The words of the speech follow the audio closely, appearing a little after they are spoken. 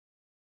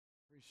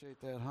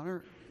Appreciate that,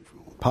 Hunter.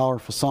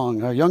 Powerful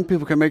song. Young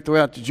people can make their way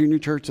out to junior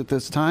church at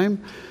this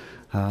time.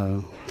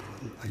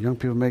 Young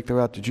people make their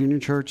way out to junior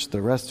church.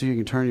 The rest of you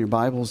can turn your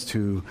Bibles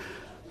to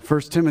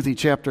 1 Timothy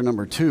chapter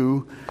number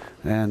 2.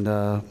 And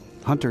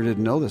Hunter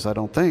didn't know this, I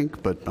don't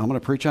think, but I'm going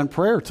to preach on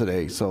prayer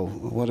today. So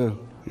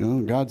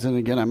God's in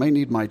again. I may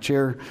need my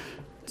chair.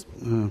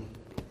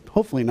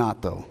 Hopefully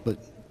not, though, but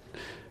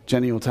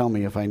Jenny will tell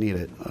me if I need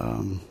it,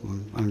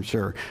 I'm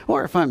sure.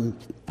 Or if I'm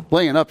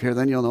laying up here,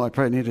 then you'll know I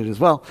probably need it as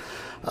well.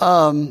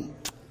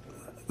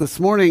 This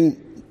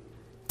morning,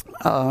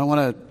 I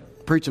want to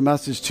preach a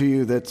message to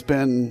you that's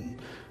been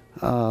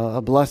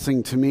a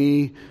blessing to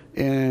me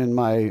in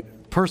my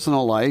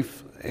personal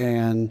life.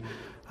 And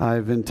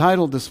I've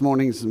entitled this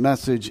morning's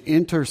message,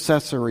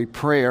 Intercessory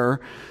Prayer.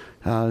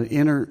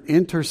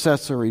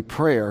 Intercessory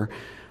Prayer.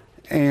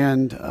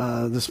 And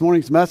this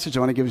morning's message, I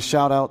want to give a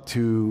shout out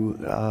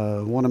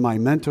to one of my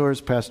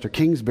mentors, Pastor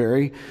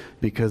Kingsbury,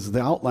 because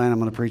the outline I'm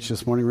going to preach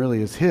this morning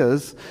really is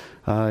his.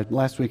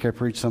 Last week I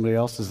preached somebody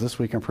else's. This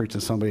week I'm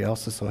preaching somebody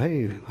else's. So,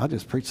 hey, I'll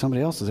just preach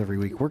somebody else's every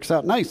week. Works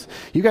out nice.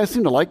 You guys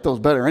seem to like those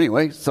better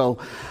anyway. So,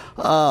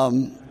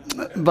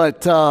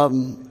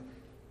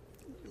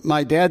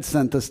 my dad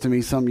sent this to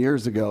me some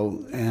years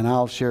ago, and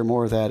I'll share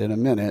more of that in a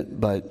minute.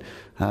 But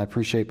I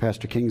appreciate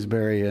Pastor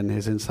Kingsbury and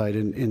his insight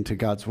into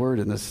God's Word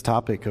in this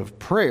topic of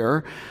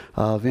prayer,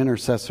 of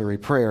intercessory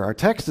prayer. Our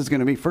text is going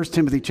to be 1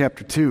 Timothy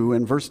chapter 2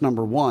 and verse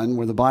number 1,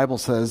 where the Bible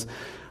says,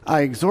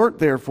 I exhort,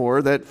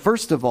 therefore, that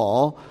first of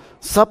all,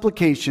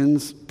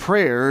 supplications,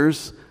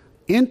 prayers,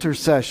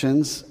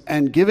 intercessions,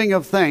 and giving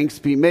of thanks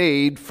be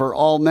made for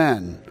all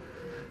men.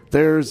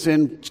 There's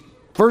in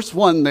verse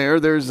 1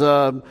 there's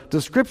a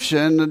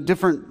description,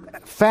 different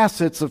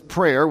facets of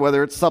prayer,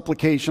 whether it's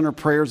supplication or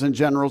prayers in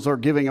general or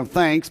giving of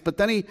thanks. But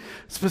then he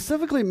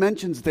specifically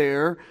mentions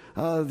there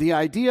the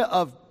idea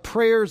of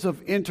prayers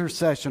of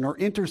intercession or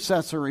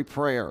intercessory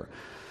prayer.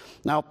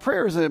 Now,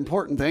 prayer is an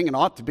important thing and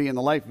ought to be in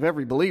the life of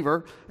every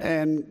believer.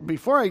 And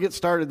before I get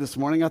started this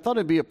morning, I thought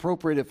it'd be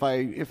appropriate if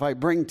I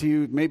bring to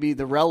you maybe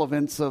the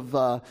relevance of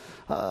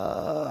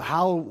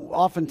how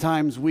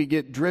oftentimes we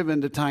get driven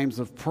to times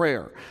of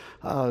prayer.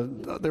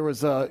 There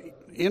was a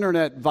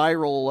internet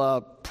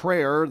viral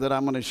prayer that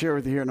I'm going to share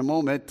with you here in a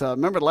moment.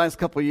 Remember the last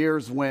couple of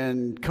years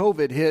when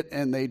COVID hit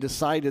and they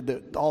decided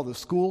that all the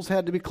schools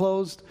had to be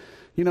closed,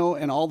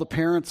 and all the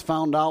parents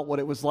found out what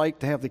it was like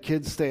to have the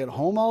kids stay at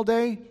home all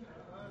day?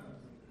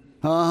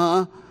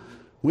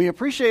 We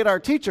appreciate our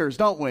teachers,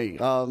 don't we?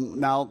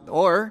 Now,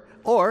 or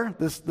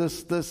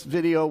this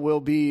video will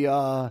be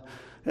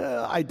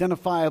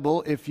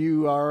identifiable if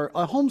you are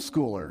a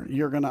homeschooler.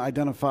 You're going to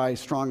identify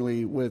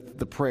strongly with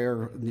the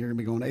prayer. You're going to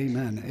be going,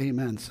 amen,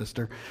 amen,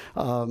 sister.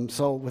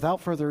 So without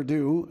further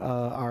ado,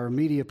 our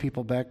media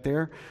people back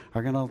there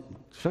are going to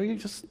show you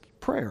just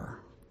prayer.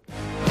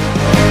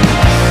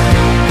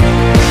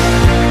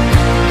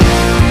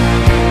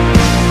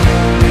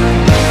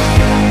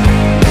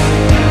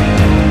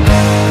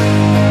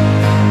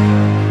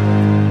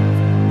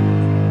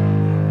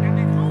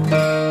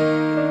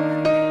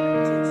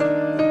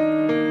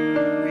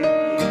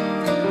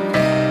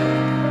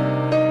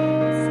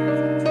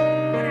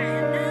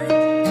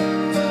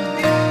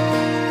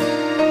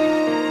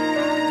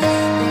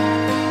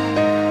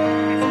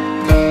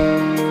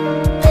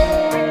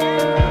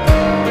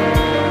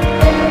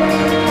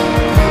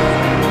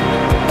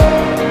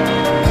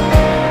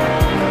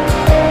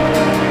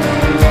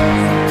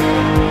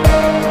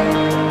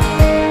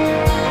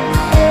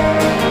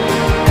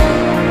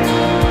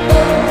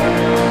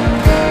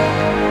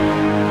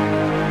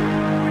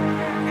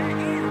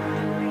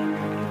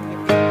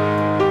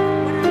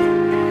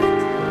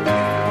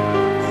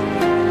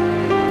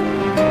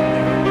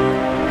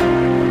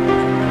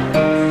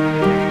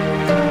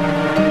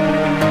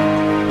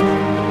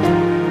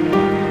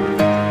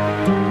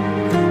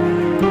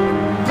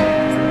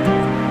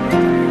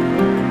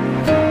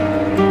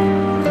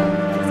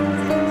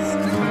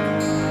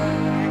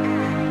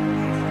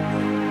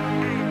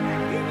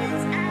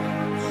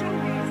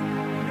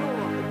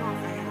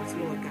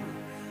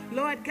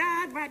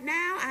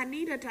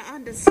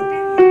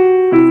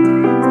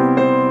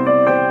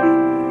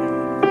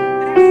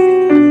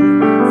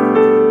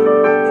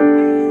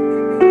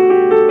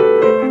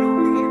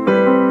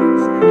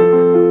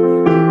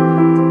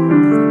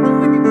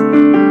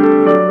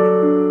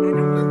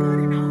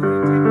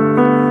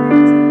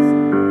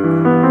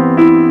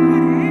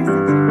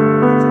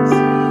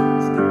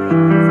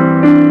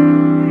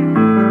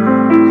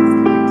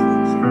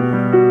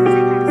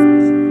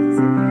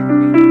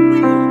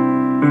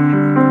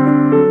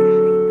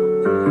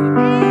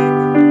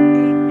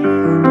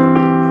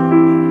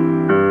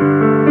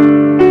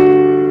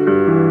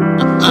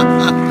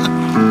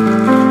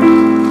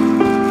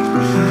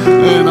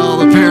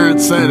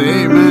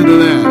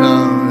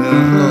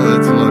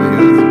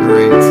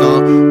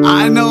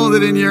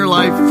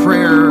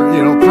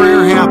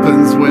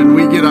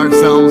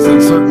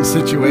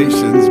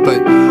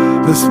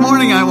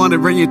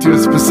 To a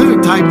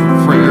specific type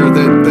of prayer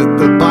that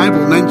the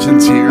Bible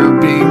mentions here,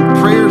 being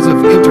prayers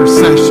of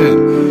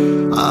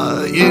intercession.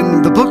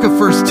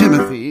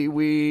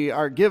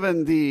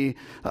 given the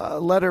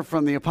letter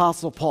from the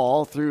Apostle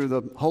Paul through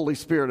the Holy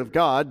Spirit of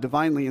God,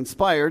 divinely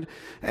inspired,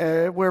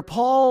 where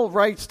Paul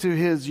writes to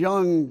his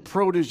young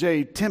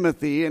protege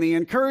Timothy, and he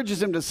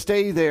encourages him to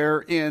stay there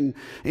in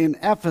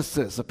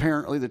Ephesus.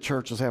 Apparently the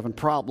church is having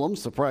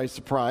problems, surprise,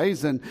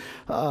 surprise, and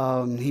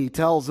he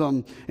tells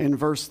them in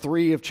verse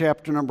 3 of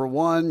chapter number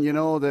 1,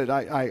 that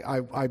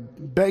I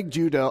begged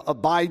you to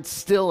abide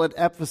still at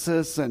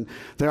Ephesus, and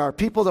there are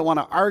people that want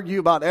to argue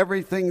about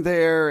everything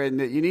there, and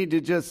that you need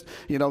to just,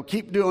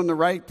 keep doing the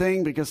right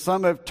thing, because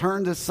some have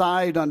turned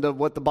aside unto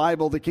what the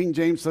Bible, the King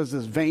James says,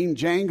 is vain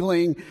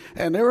jangling,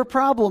 and there were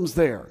problems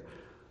there.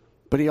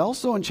 But he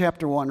also in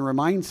chapter 1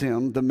 reminds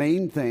him the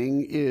main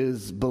thing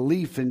is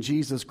belief in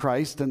Jesus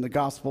Christ and the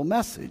gospel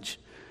message.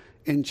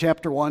 In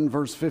chapter 1,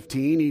 verse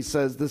 15, he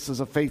says, "This is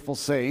a faithful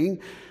saying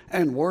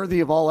and worthy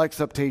of all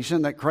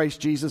acceptation, that Christ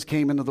Jesus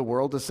came into the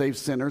world to save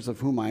sinners, of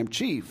whom I am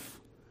chief."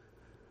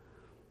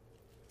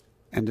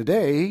 And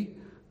today,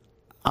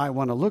 I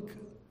want to look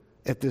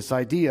at this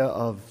idea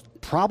of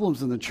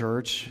problems in the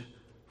church,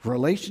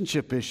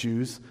 relationship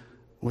issues,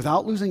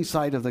 without losing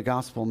sight of the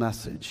gospel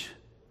message.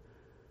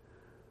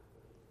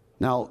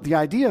 Now, the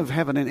idea of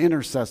having an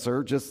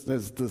intercessor, just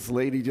as this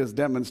lady just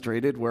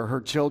demonstrated, where her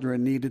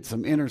children needed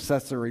some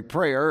intercessory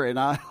prayer, and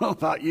I don't know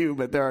about you,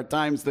 but there are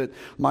times that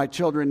my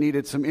children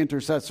needed some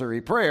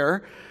intercessory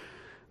prayer,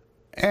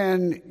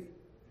 and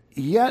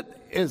yet,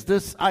 as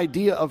this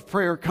idea of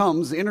prayer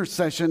comes,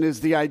 intercession is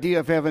the idea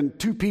of having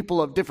two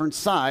people of different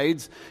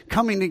sides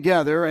coming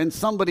together, and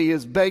somebody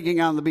is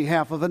begging on the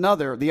behalf of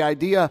another. The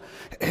idea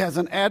has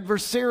an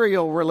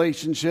adversarial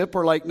relationship,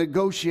 or like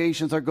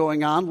negotiations are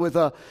going on with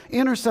an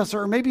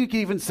intercessor, or maybe you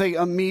can even say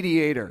a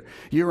mediator.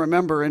 You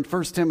remember in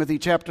 1 Timothy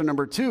chapter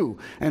number 2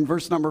 and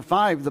verse number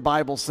 5, the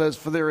Bible says,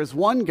 "For there is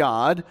one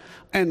God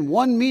and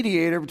one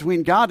mediator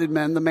between God and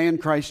men, the man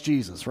Christ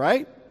Jesus,"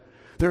 right?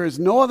 There is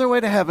no other way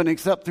to heaven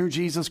except through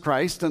Jesus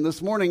Christ. And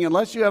this morning,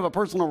 unless you have a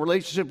personal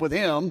relationship with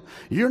him,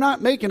 you're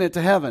not making it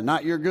to heaven,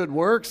 not your good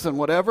works and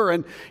whatever.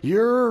 And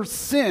your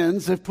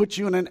sins have put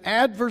you in an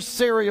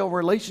adversarial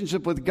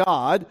relationship with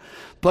God.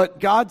 But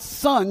God's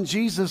Son,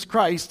 Jesus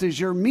Christ, is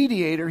your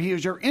mediator. He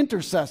is your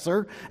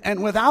intercessor.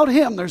 And without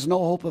him, there's no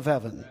hope of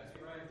heaven.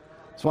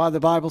 That's why the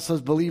Bible says,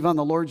 "Believe on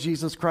the Lord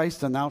Jesus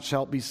Christ, and thou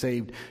shalt be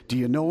saved." Do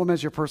you know him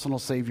as your personal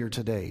Savior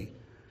today?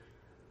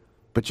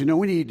 But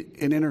we need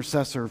an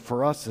intercessor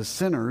for us as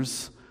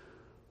sinners,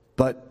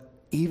 but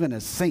even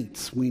as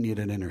saints, we need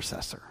an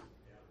intercessor.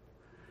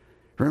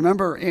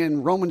 Remember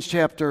in Romans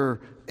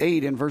chapter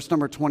 8 and verse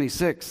number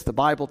 26, the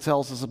Bible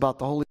tells us about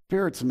the Holy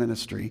Spirit's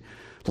ministry.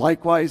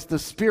 "Likewise, the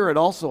Spirit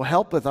also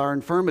helpeth our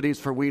infirmities,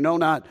 for we know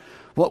not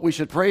what we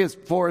should pray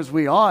for as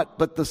we ought,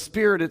 but the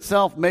Spirit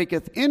itself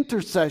maketh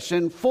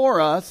intercession for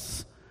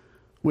us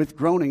with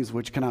groanings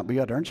which cannot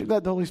be uttered." Aren't you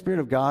glad the Holy Spirit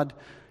of God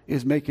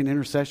is making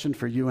intercession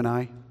for you and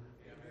I?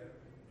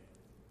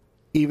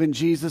 Even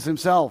Jesus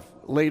himself,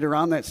 later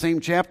on that same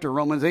chapter,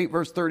 Romans 8,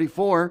 verse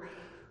 34,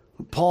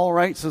 Paul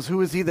writes, says,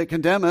 "Who is he that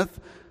condemneth?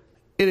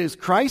 It is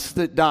Christ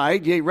that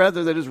died, yea,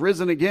 rather that is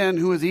risen again,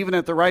 who is even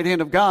at the right hand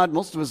of God."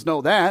 Most of us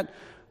know that.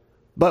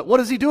 But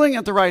what is he doing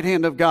at the right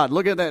hand of God?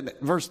 Look at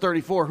that, verse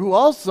 34, "Who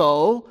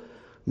also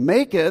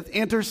maketh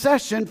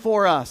intercession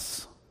for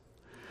us."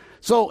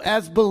 So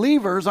as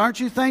believers, aren't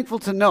you thankful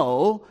to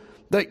know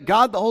that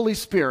God the Holy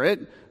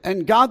Spirit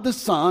and God the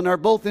Son are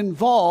both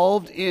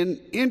involved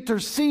in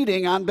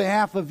interceding on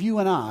behalf of you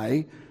and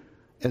I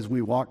as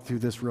we walk through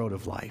this road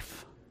of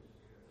life?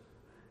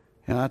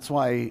 And that's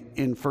why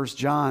in 1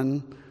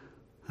 John,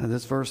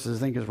 this verse I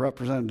think is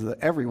represented to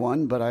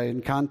everyone, but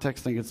in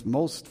context think it's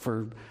most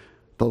for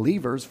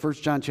believers.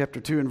 1 John chapter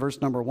 2 and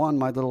verse number 1,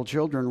 "My little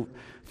children,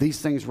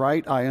 these things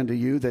write I unto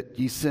you, that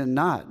ye sin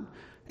not.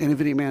 And if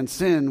any man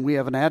sin, we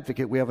have an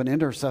advocate, we have an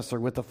intercessor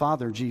with the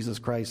Father, Jesus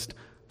Christ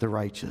the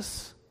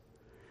righteous."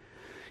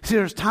 See,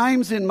 there's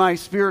times in my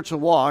spiritual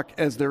walk,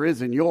 as there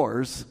is in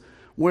yours,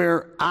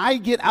 where I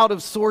get out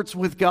of sorts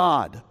with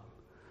God,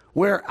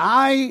 where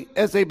I,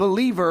 as a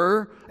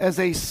believer, as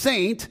a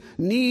saint,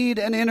 need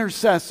an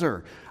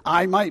intercessor.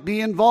 I might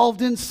be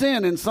involved in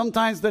sin, and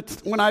sometimes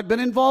that's when I've been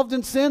involved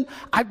in sin,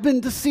 I've been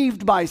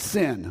deceived by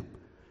sin.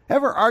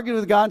 Ever argued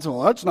with God and say,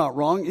 "Well, that's not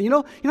wrong"? You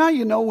know how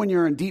you know when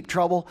you're in deep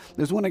trouble?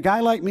 Is when a guy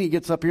like me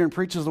gets up here and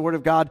preaches the Word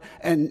of God,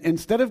 and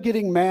instead of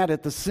getting mad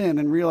at the sin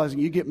and realizing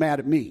you get mad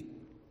at me.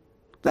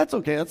 That's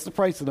okay. That's the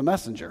price of the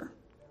messenger.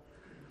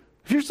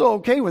 If you're so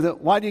okay with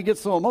it, why do you get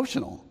so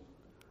emotional?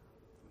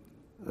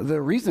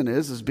 The reason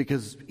is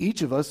because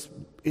each of us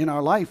in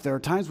our life, there are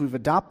times we've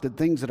adopted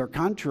things that are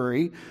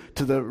contrary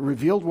to the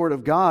revealed Word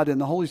of God, and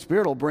the Holy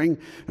Spirit will bring,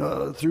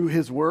 through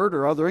His Word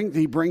or other things,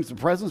 He brings the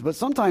presence. But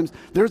sometimes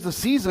there's a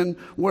season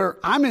where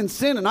I'm in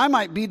sin and I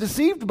might be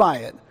deceived by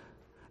it.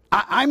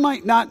 I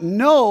might not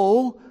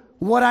know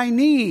what I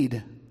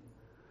need.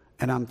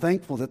 And I'm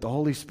thankful that the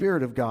Holy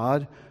Spirit of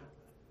God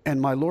and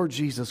my Lord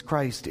Jesus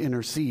Christ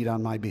intercede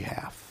on my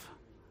behalf.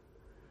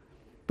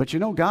 But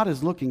God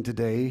is looking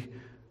today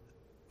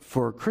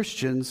for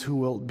Christians who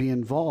will be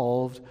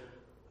involved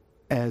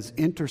as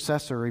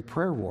intercessory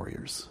prayer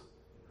warriors.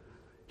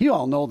 You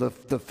all know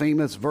the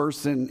famous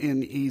verse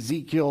in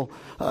Ezekiel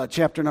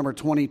chapter number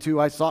 22.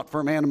 I sought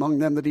for a man among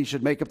them that he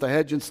should make up the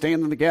hedge and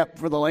stand in the gap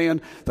for the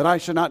land, that I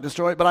should not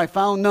destroy it, but I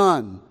found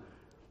none.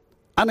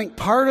 I think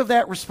part of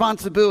that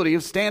responsibility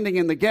of standing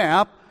in the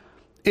gap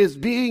is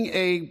being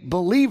a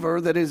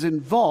believer that is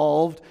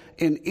involved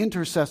in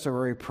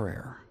intercessory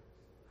prayer.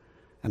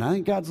 And I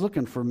think God's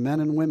looking for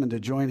men and women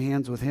to join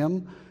hands with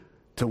him,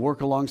 to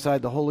work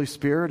alongside the Holy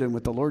Spirit and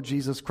with the Lord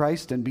Jesus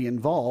Christ and be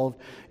involved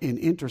in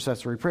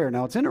intercessory prayer.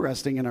 Now, it's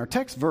interesting in our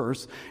text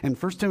verse in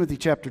 1 Timothy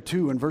chapter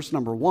 2 and verse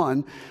number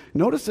 1,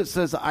 notice it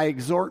says, I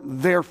exhort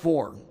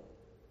therefore.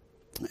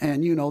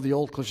 And you know the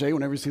old cliche,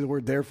 whenever you see the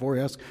word therefore,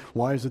 you ask,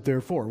 why is it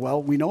therefore?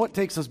 Well, we know it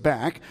takes us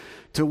back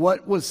to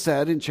what was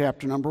said in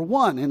chapter number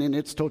 1. And in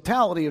its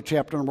totality of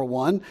chapter number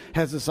 1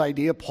 has this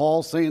idea,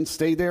 Paul saying,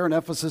 stay there in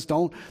Ephesus,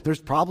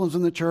 there's problems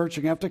in the church,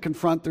 you're going to have to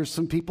confront, there's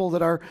some people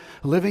that are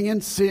living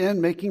in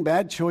sin, making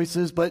bad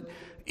choices. But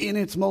in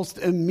its most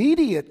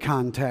immediate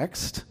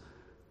context,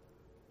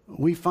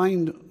 we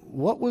find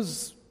what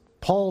was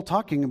Paul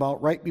talking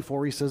about right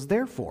before he says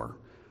therefore.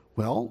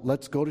 Well,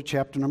 let's go to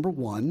chapter number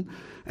 1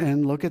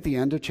 and look at the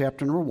end of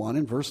chapter number 1,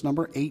 and verse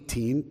number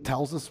 18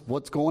 tells us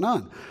what's going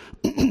on.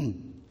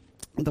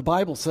 The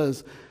Bible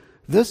says,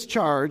 this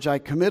charge I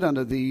commit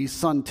unto thee,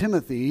 son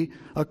Timothy,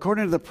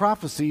 according to the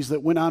prophecies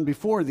that went on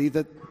before thee,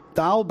 that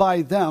thou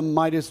by them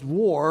mightest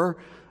war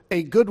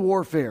a good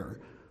warfare,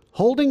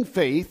 holding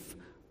faith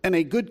and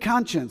a good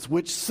conscience,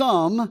 which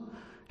some,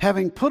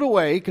 having put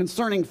away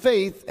concerning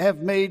faith, have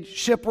made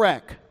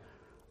shipwreck,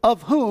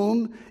 of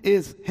whom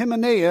is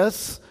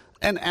Hymenaeus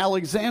and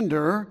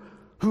Alexander,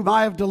 whom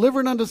I have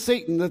delivered unto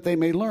Satan, that they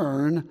may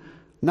learn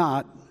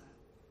not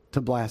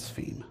to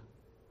blaspheme.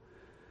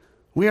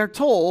 We are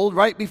told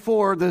right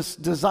before this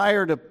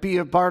desire to be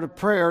a part of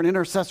prayer, an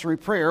intercessory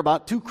prayer,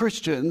 about two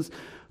Christians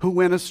who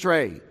went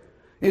astray.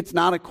 It's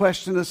not a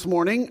question this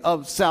morning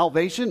of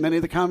salvation. Many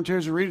of the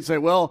commentators we read and say,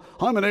 well,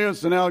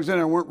 Hymenaeus and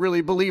Alexander weren't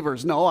really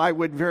believers. No, I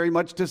would very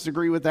much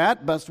disagree with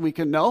that, best we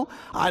can know.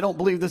 I don't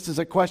believe this is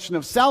a question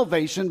of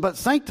salvation, but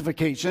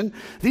sanctification.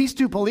 These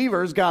two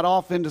believers got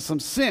off into some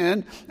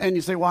sin, and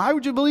you say, well, how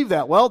would you believe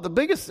that? Well, the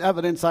biggest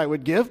evidence I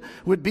would give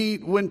would be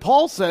when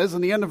Paul says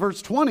in the end of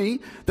verse 20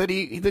 that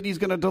he's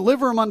going to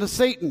deliver them unto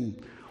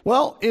Satan.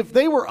 Well, if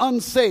they were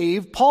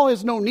unsaved, Paul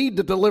has no need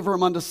to deliver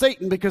them unto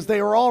Satan because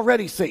they are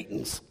already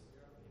Satan's.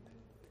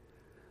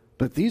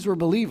 But these were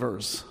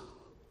believers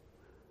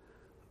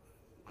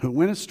who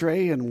went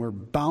astray and were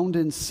bound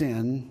in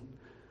sin,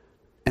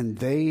 and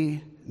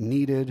they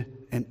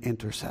needed an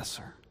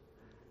intercessor.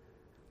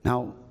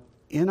 Now,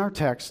 in our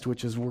text,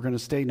 which is we're going to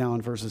stay now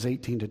in verses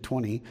 18 to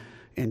 20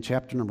 in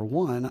chapter number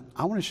 1,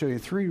 I want to show you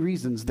 3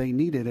 reasons they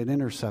needed an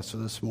intercessor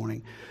this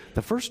morning.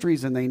 The first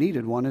reason they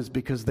needed one is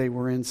because they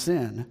were in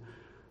sin.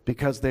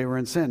 Because they were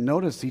in sin.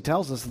 Notice he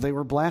tells us that they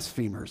were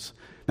blasphemers.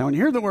 Now, when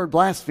you hear the word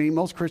blaspheme,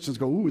 most Christians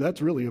go, ooh,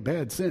 that's really a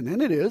bad sin.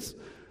 And it is.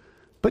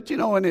 But, you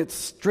know, in its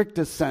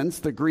strictest sense,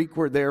 the Greek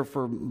word there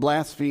for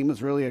blaspheme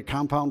is really a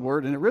compound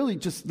word, and it really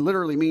just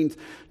literally means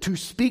to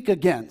speak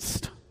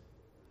against.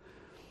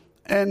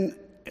 And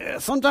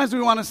sometimes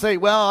we want to say,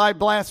 well, I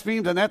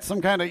blasphemed, and that's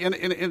some kind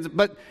of...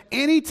 But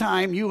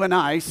anytime you and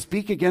I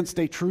speak against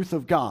a truth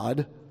of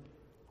God,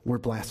 we're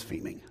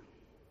blaspheming.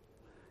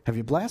 Have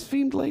you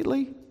blasphemed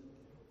lately?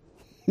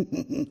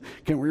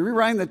 Can we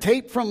rewind the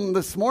tape from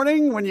this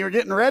morning when you were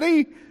getting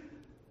ready?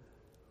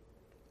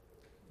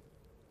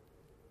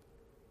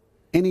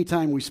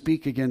 Anytime we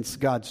speak against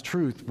God's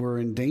truth, we're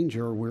in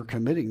danger. We're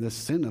committing this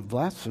sin of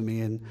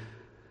blasphemy. And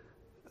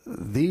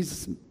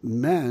these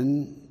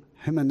men,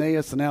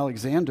 Hymenaeus and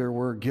Alexander,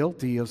 were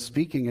guilty of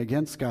speaking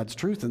against God's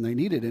truth, and they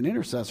needed an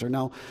intercessor.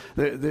 Now,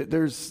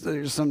 there's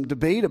some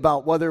debate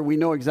about whether we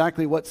know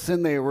exactly what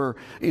sin they were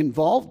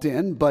involved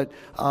in, but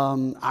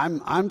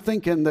I'm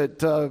thinking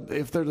that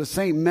if they're the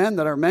same men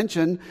that are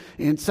mentioned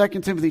in 2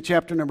 Timothy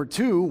chapter number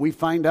 2, we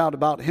find out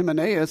about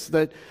Hymenaeus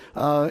that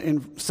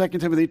in 2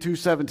 Timothy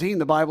 2:17,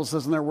 the Bible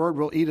says, "In their word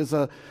will eat as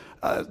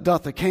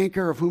doth a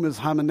canker, of whom is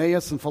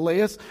Hymenaeus and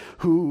Phileus,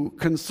 who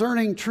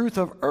concerning truth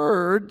have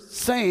erred,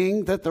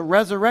 saying that the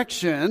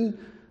resurrection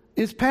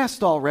is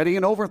past already,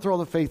 and overthrow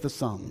the faith of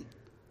some."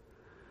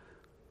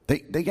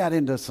 They got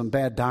into some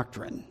bad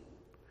doctrine.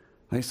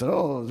 They said,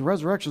 oh, the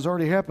resurrection's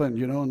already happened,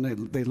 you know,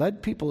 and they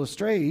led people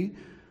astray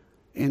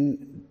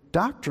in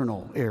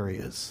doctrinal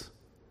areas.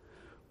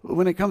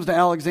 When it comes to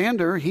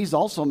Alexander, he's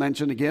also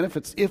mentioned again, if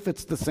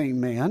it's the same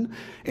man.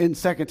 In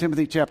 2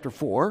 Timothy chapter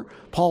 4,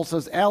 Paul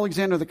says,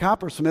 "Alexander the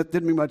coppersmith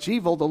did me much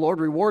evil. The Lord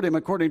reward him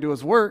according to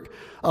his work,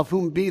 of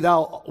whom be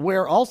thou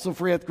aware also,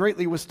 for he hath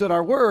greatly withstood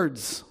our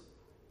words."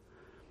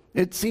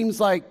 It seems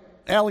like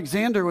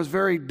Alexander was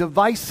very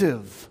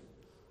divisive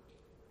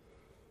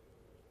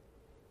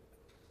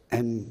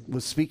and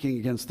was speaking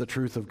against the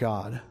truth of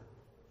God.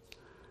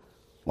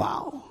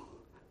 Wow.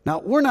 Now,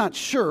 we're not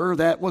sure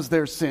that was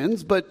their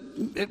sins, but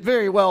it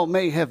very well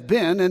may have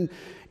been. And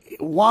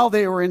while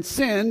they were in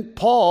sin,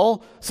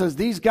 Paul says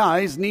these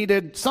guys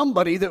needed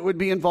somebody that would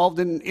be involved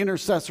in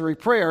intercessory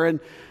prayer. And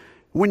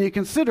When you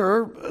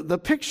consider the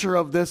picture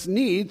of this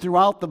need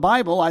throughout the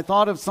Bible, I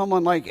thought of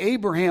someone like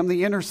Abraham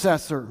the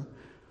intercessor.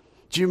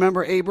 Do you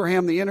remember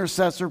Abraham the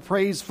intercessor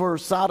prays for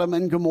Sodom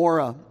and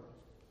Gomorrah?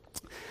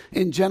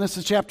 In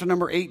Genesis chapter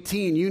number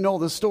 18, you know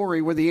the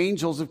story where the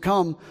angels have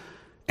come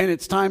and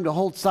it's time to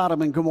hold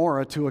Sodom and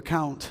Gomorrah to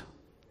account.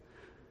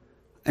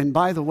 And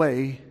by the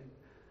way,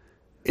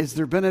 has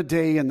there been a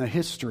day in the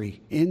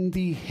history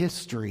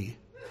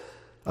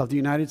of the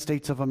United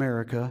States of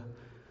America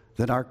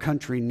that our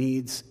country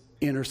needs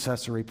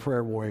intercessory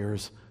prayer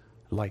warriors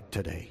like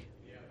today?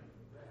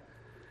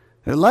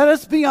 And let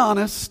us be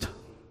honest.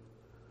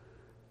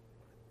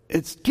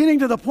 It's getting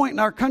to the point in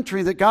our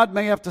country that God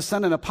may have to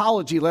send an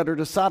apology letter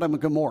to Sodom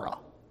and Gomorrah.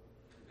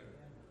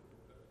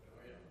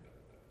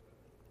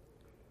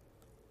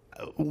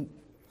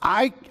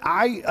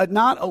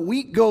 Not a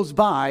week goes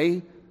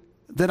by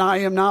that I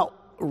am not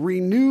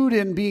renewed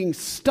in being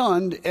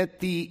stunned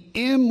at the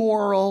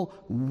immoral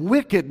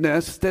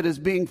wickedness that is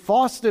being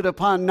foisted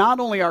upon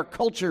not only our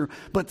culture,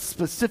 but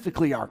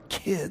specifically our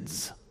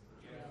kids.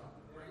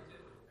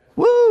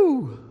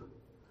 Woo!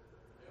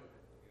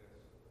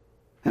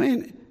 I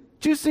mean,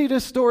 do you see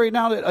this story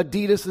now that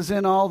Adidas is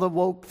in all the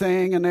woke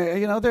thing, and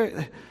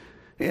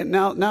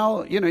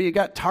now you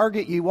got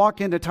Target. You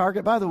walk into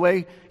Target. By the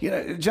way,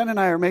 Jen and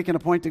I are making a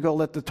point to go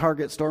let the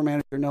Target store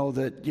manager know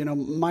that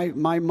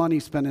my money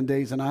spending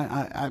days, and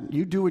I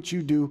you do what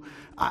you do.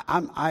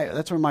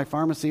 That's where my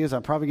pharmacy is.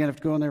 I'm probably gonna have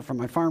to go in there for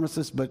my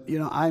pharmacist, but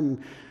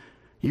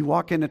you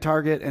walk into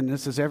Target, and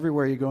this is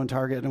everywhere you go in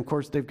Target, and of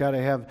course they've got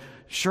to have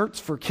shirts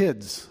for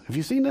kids. Have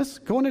you seen this?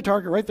 Go into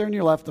Target right there on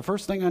your left. The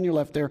first thing on your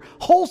left there,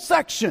 whole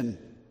section.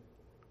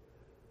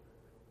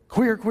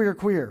 Queer, queer,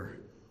 queer.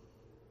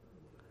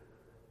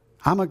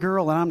 I'm a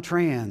girl and I'm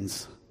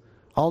trans.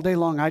 All day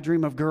long I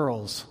dream of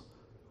girls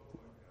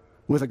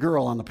with a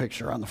girl on the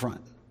picture on the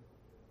front.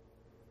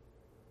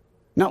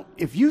 Now,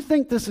 if you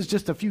think this is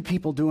just a few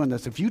people doing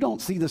this, if you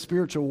don't see the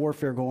spiritual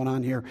warfare going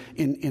on here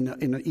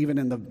even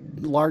in the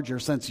larger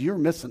sense, you're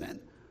missing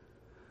it.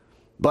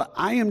 But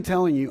I am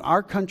telling you,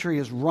 our country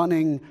is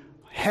running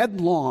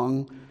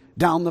headlong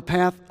down the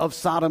path of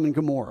Sodom and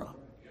Gomorrah.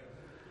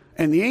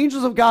 And the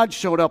angels of God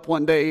showed up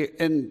one day,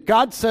 and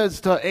God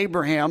says to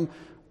Abraham,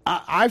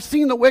 I've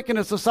seen the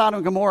wickedness of Sodom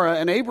and Gomorrah,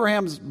 and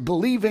Abraham's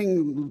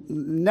believing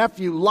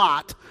nephew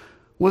Lot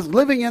was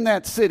living in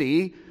that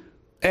city.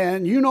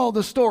 And you know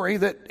the story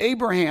that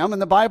Abraham,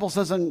 and the Bible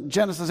says in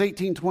Genesis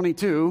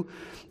 18:22,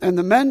 and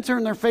the men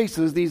turned their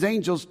faces, these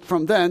angels,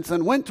 from thence,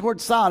 and went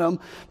toward Sodom,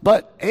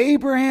 but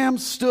Abraham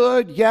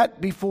stood yet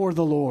before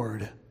the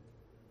Lord.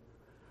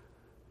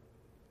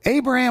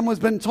 Abraham was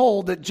been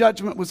told that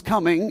judgment was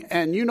coming,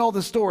 and you know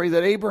the story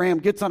that Abraham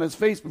gets on his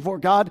face before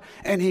God,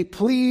 and he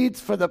pleads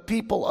for the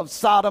people of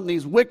Sodom,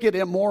 these wicked,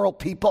 immoral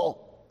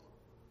people.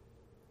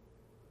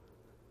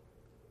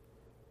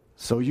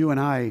 So you and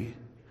I,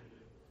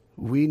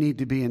 we need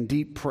to be in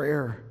deep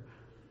prayer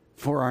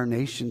for our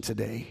nation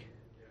today.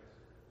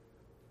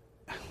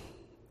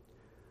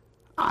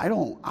 I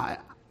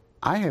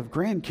have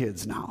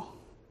grandkids now.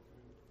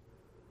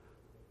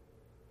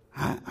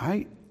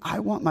 I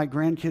want my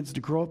grandkids to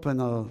grow up in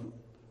the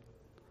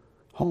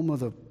home of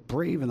the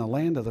brave and the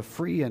land of the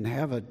free and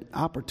have an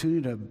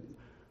opportunity to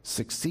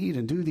succeed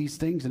and do these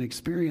things and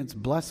experience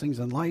blessings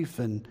in life.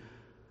 And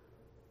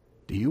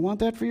do you want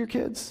that for your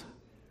kids?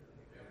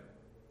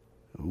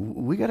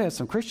 We got to have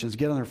some Christians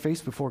get on their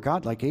face before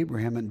God like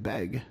Abraham and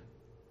beg.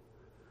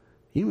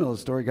 You know the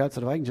story. God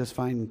said, if I can just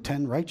find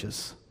 10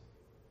 righteous.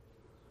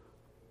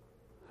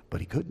 But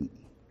he couldn't.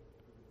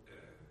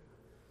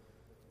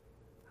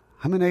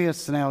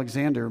 Hymenaeus and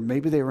Alexander,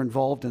 maybe they were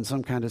involved in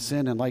some kind of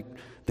sin, and like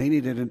they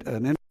needed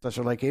an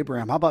intercessor like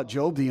Abraham. How about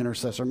Job the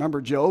intercessor?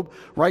 Remember Job,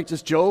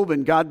 righteous Job,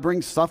 and God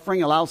brings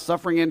suffering, allows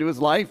suffering into his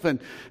life,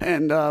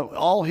 and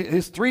all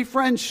his three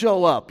friends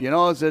show up.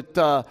 Is it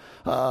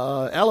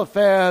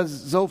Eliphaz,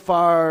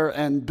 Zophar,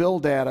 and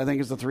Bildad, I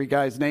think is the three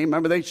guys' name.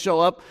 Remember, they show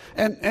up,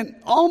 and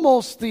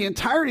almost the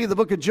entirety of the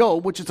book of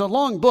Job, which is a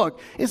long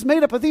book, is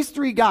made up of these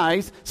three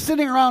guys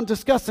sitting around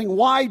discussing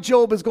why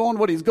Job is going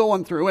what he's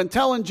going through and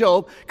telling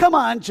Job, come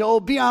on,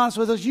 Job, be honest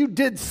with us, you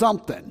did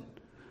something.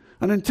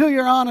 And until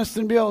you're honest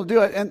and be able to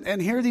do it,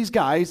 and here these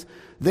guys,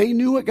 they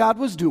knew what God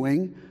was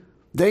doing.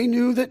 They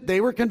knew that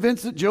they were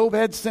convinced that Job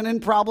had sin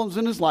and problems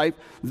in his life.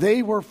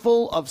 They were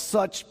full of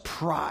such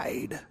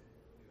pride.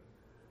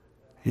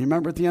 You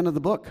remember at the end of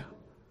the book,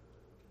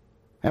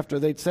 after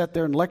they'd sat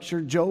there and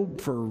lectured Job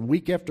for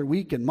week after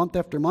week and month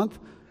after month,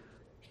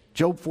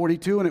 Job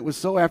 42, and it was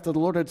so after the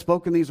Lord had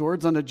spoken these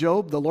words unto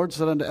Job, the Lord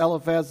said unto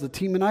Eliphaz the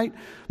Temanite,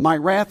 my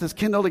wrath is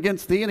kindled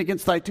against thee and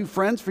against thy two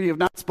friends, for ye have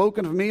not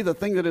spoken of me the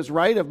thing that is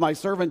right of my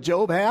servant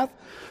Job hath.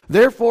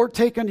 Therefore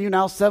take unto you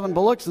now 7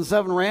 bullocks and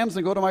 7 rams,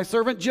 and go to my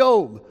servant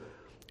Job,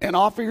 and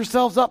offer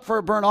yourselves up for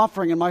a burnt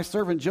offering, and my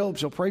servant Job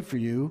shall pray for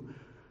you.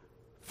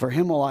 For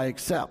him will I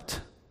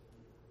accept.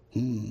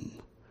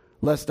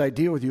 Lest I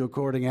deal with you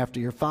according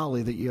after your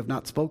folly, that ye have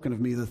not spoken of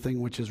me the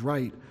thing which is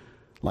right,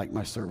 like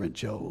my servant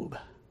Job.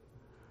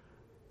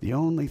 The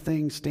only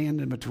thing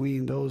standing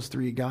between those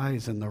three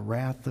guys and the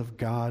wrath of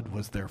God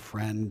was their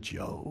friend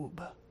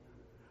Job.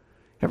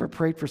 Ever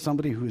prayed for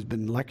somebody who's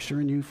been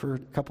lecturing you for a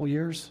couple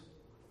years?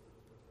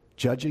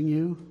 Judging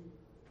you?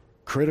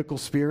 Critical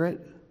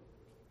spirit?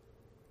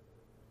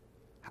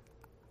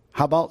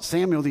 How about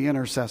Samuel the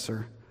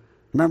intercessor?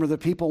 Remember, the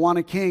people want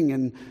a king,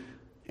 and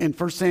in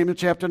 1 Samuel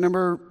chapter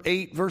number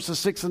 8, verses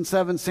 6 and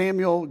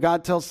 7,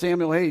 God tells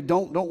Samuel, hey,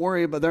 don't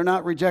worry, but they're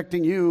not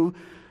rejecting you.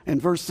 And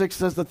verse 6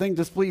 says the thing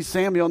displeased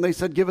Samuel, and they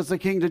said, give us a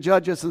king to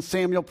judge us. And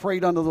Samuel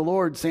prayed unto the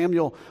Lord.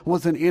 Samuel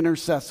was an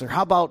intercessor.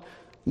 How about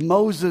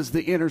Moses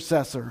the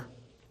intercessor?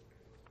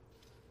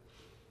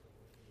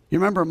 You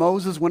remember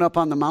Moses went up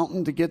on the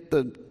mountain to get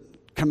the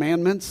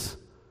commandments,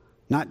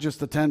 not just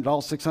the 10, but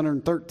all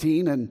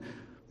 613, and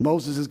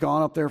Moses has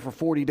gone up there for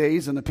 40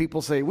 days, and the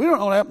people say, we don't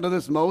know what happened to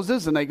this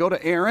Moses. And they go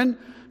to Aaron,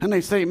 and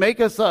they say, make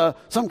us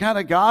some kind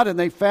of god, and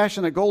they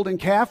fashion a golden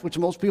calf, which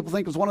most people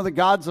think was one of the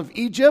gods of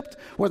Egypt,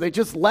 where they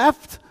just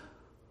left.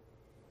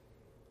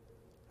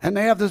 And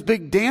they have this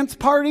big dance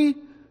party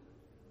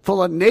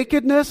full of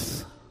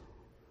nakedness.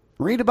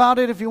 Read about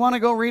it if you want to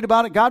go read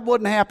about it. God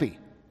wasn't happy.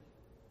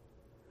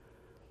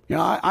 You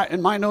know,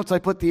 in my notes I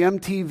put the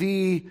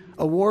MTV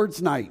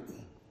Awards night.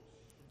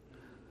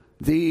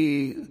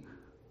 The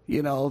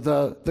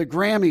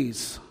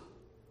Grammys,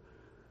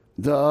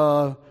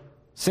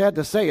 sad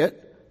to say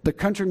it, the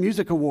Country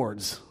Music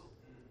Awards.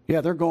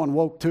 Yeah, they're going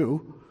woke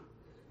too.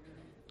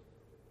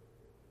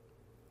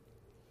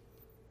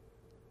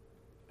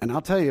 And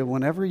I'll tell you,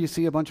 whenever you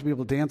see a bunch of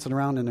people dancing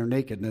around in their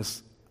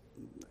nakedness,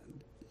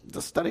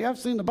 the study I've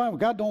seen in the Bible,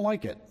 God don't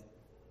like it.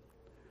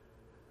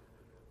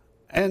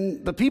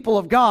 And the people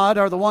of God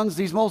are the ones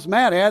he's most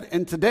mad at.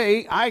 And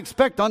today, I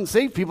expect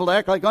unsaved people to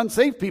act like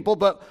unsaved people,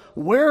 but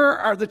where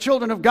are the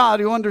children of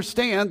God who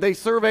understand they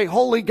serve a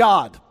holy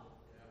God?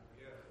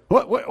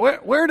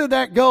 Where did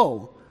that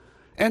go?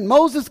 And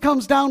Moses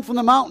comes down from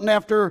the mountain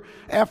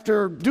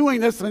after doing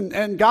this,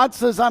 and God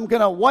says, I'm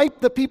going to wipe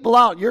the people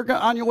out. You're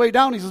on your way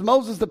down. He says,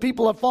 Moses, the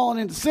people have fallen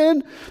into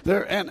sin,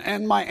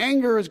 and my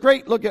anger is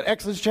great. Look at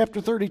Exodus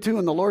chapter 32.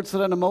 And the Lord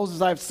said unto Moses,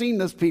 I have seen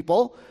this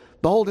people.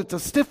 Behold, it's a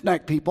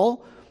stiff-necked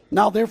people.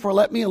 Now therefore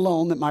let me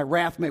alone, that my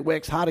wrath may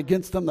wax hot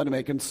against them, that I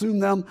may consume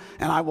them.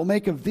 And I will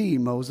make of thee,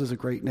 Moses, a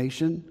great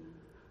nation.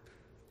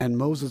 And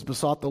Moses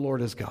besought the Lord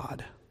his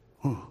God,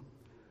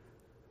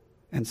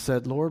 and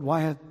said, Lord,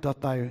 why doth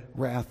thy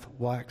wrath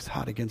wax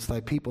hot against thy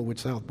people,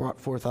 which thou hast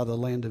brought forth out of the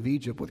land of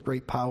Egypt with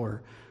great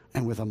power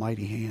and with a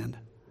mighty hand?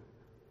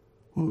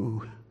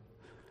 Do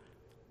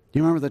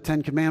you remember the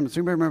 10 Commandments?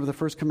 Anybody remember the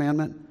first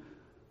commandment?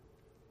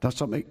 Thou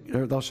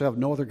shalt have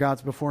no other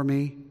gods before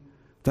me.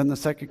 Then the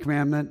second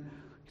commandment,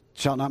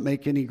 shalt not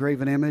make any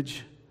graven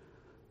image.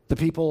 The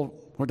people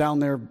were down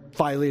there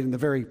violating the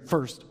very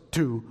first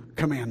 2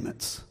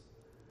 commandments.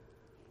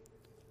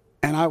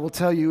 And I will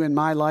tell you, in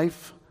my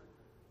life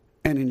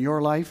and in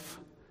your life,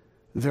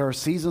 there are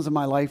seasons of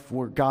my life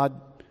where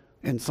God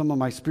and some of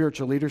my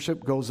spiritual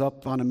leadership goes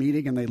up on a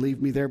meeting, and they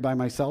leave me there by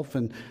myself,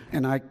 and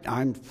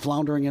I'm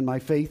floundering in my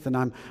faith, and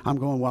I'm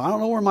going, well, I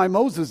don't know where my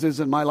Moses is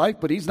in my life,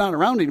 but he's not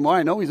around anymore.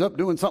 I know he's up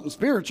doing something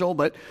spiritual,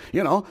 but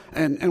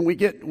and we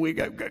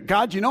get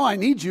God, I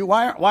need you.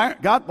 Why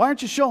God, why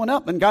aren't you showing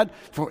up? And God,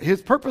 for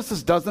his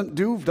purposes, doesn't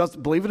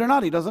believe it or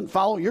not, he doesn't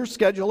follow your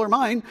schedule or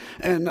mine.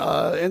 And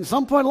at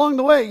some point along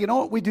the way, you know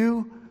what we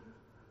do?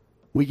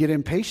 We get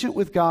impatient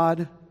with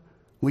God,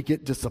 we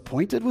get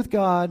disappointed with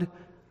God,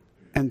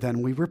 and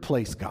then we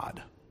replace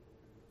God.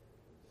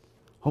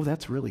 Oh,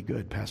 that's really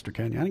good, Pastor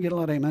Ken. I didn't get a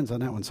lot of amens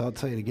on that one, so I'll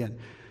say it again.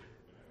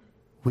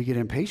 We get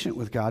impatient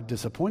with God,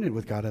 disappointed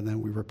with God, and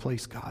then we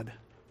replace God.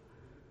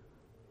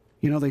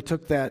 They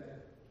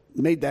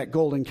made that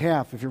golden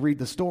calf. If you read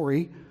the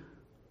story,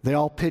 they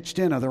all pitched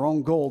in of their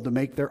own gold to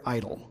make their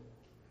idol.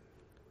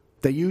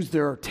 They used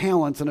their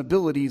talents and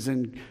abilities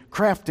in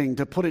crafting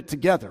to put it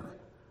together.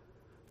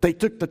 They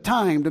took the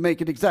time to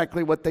make it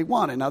exactly what they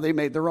wanted. Now, they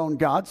made their own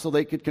God so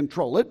they could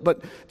control it,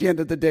 but at the end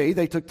of the day,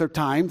 they took their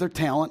time, their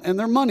talent, and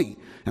their money.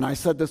 And I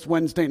said this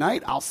Wednesday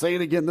night, I'll say it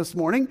again this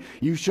morning.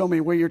 You show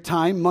me where your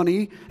time,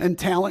 money, and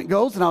talent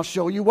goes, and I'll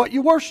show you what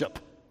you worship.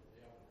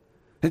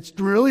 It's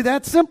really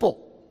that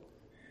simple.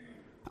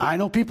 I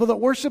know people that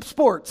worship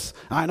sports.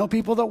 I know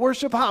people that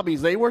worship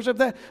hobbies. They worship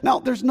that. Now,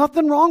 there's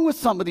nothing wrong with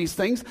some of these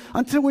things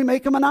until we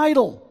make them an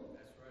idol.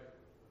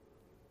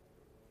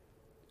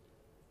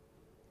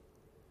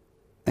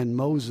 And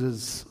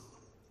Moses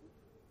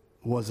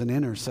was an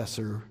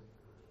intercessor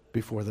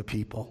before the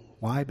people.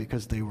 Why?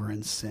 Because they were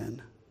in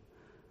sin.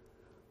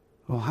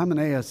 Well,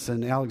 Hymenaeus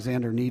and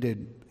Alexander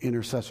needed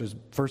intercessors,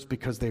 first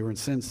because they were in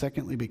sin,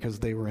 secondly because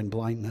they were in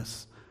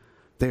blindness.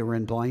 They were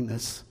in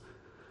blindness.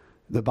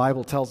 The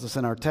Bible tells us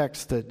in our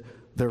text that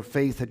their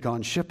faith had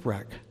gone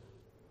shipwreck.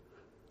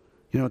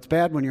 It's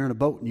bad when you're in a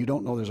boat and you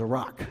don't know there's a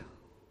rock,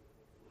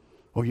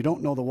 or you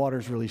don't know the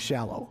water's really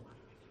shallow.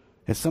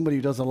 As somebody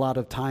who does a lot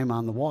of time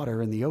on the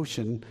water in the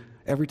ocean,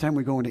 Every time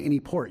we go into any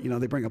port,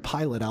 they bring a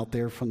pilot out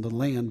there from the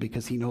land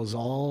because he knows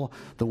all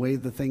the way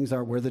the things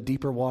are, where the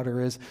deeper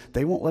water is.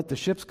 They won't let the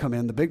ships come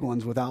in, the big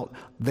ones, without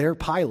their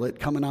pilot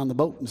coming on the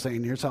boat and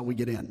saying, here's how we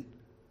get in.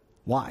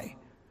 Why?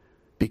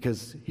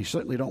 Because you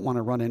certainly don't want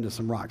to run into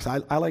some rocks.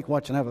 I like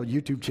watching, I have a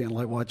YouTube channel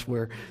I watch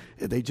where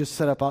they just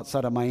set up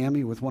outside of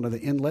Miami with one of the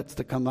inlets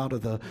that come out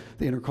of the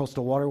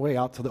intercoastal waterway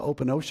out to the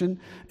open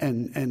ocean.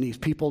 And these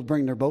people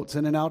bring their boats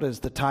in and out as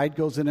the tide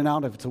goes in and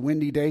out if it's a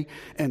windy day.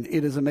 And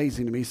it is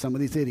amazing to me, some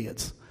of these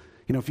idiots.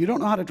 If you don't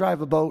know how to drive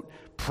a boat,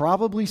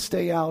 probably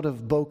stay out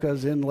of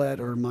Boca's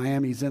inlet or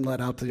Miami's inlet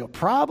out to the...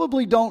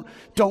 Probably don't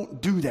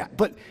do that.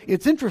 But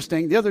it's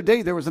interesting. The other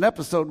day there was an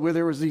episode where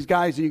there was these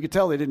guys, and you could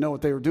tell they didn't know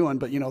what they were doing,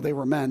 but, they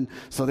were men,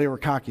 so they were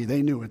cocky.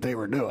 They knew what they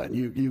were doing.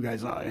 You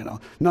guys,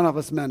 none of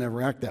us men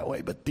ever act that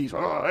way. But these,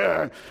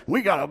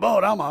 we got a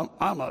boat.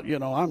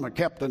 I'm a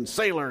captain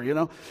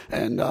sailor,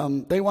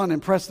 And they want to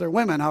impress their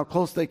women how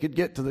close they could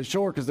get to the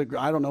shore because,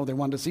 I don't know, they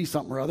wanted to see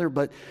something or other.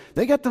 But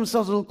they got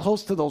themselves a little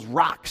close to those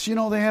rocks,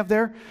 they have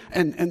there.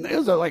 And it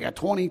was like a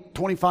 20,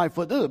 25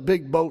 foot, this is a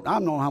big boat. I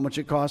don't know how much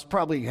it cost,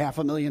 probably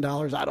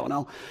 $500,000, I don't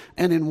know.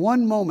 And in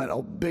one moment,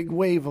 a big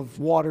wave of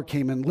water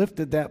came and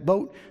lifted that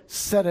boat,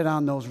 set it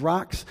on those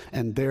rocks,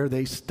 and there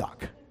they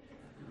stuck.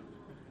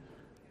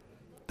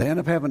 They end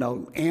up having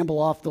to amble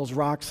off those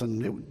rocks,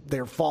 and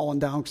they're falling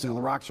down because the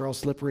rocks are all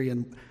slippery,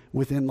 and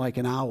within like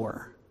an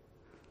hour,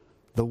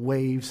 the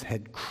waves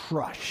had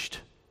crushed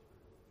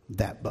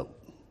that boat.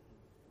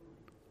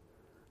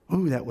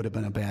 Ooh, that would have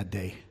been a bad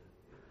day.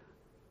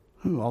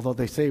 Although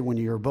they say when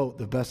you're a boat,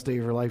 the best day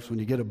of your life is when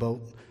you get a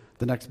boat.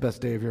 The next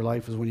best day of your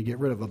life is when you get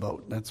rid of a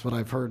boat. That's what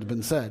I've heard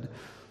been said.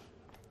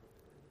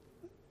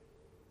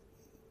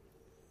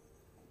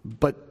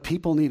 But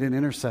people need an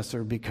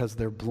intercessor because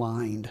they're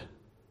blind.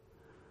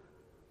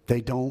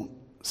 They don't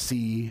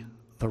see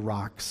the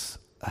rocks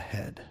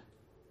ahead.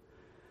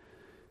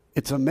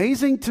 It's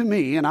amazing to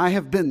me, and I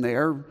have been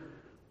there,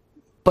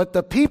 but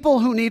the people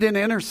who need an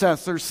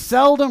intercessor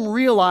seldom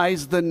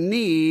realize the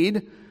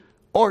need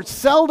or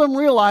seldom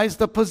realize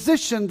the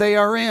position they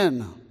are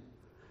in.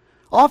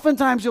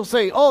 Oftentimes you'll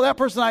say, oh, that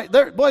person,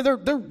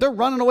 they're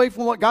running away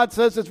from what God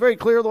says. It's very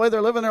clear the way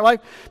they're living their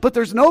life. But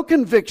there's no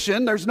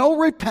conviction. There's no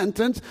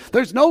repentance.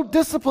 There's no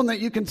discipline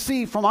that you can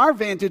see from our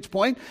vantage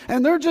point.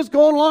 And they're just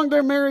going along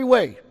their merry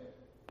way.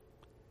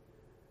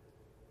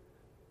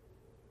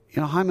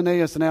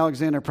 Hymenaeus and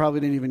Alexander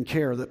probably didn't even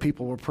care that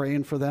people were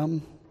praying for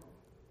them.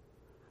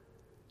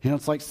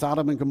 It's like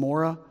Sodom and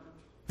Gomorrah.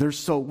 They're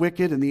so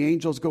wicked, and the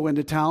angels go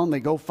into town.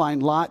 They go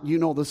find Lot. You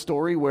know the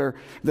story where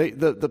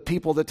the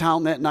people of the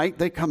town that night,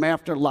 they come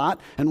after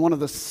Lot. And one of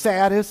the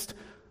saddest,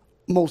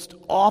 most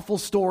awful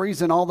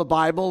stories in all the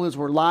Bible is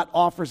where Lot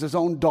offers his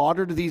own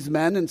daughter to these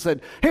men and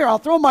said, here, I'll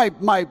throw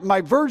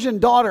my virgin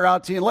daughter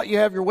out to you and let you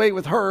have your way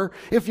with her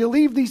if you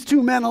leave these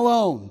two men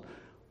alone.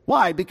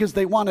 Why? Because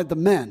they wanted the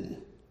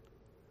men.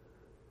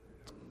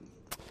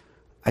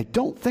 I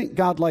don't think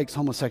God likes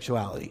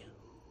homosexuality.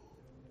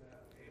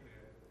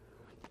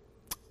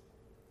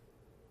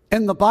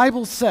 And the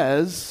Bible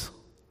says,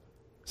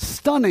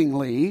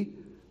 stunningly,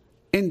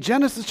 in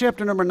Genesis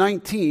chapter number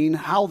 19,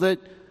 how that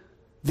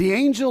the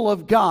angel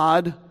of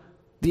God,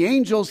 the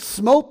angels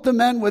smote the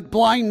men with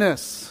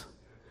blindness.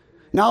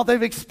 Now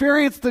they've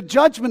experienced the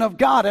judgment of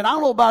God, and I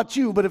don't know about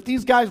you, but if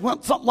these guys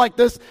went something like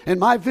this and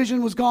my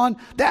vision was gone,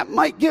 that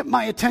might get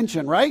my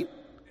attention, right?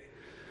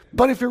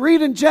 But if you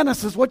read in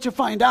Genesis, what you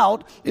find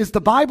out is the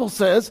Bible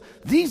says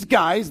these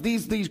guys,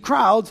 these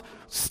crowds,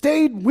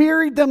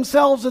 wearied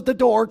themselves at the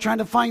door trying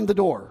to find the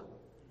door.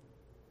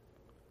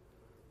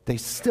 They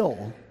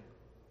still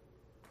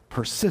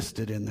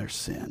persisted in their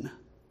sin.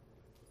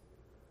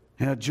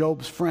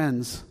 Job's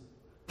friends,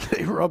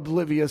 they were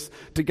oblivious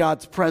to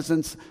God's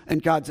presence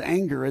and God's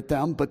anger at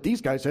them, but these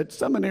guys had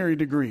seminary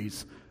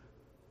degrees.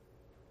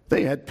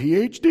 They had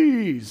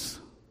PhDs.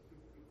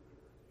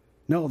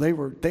 No, they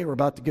were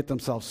about to get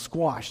themselves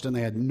squashed, and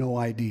they had no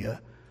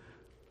idea.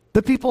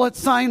 The people at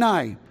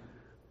Sinai,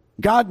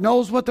 God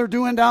knows what they're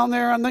doing down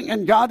there,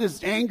 and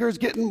God's anger is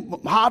getting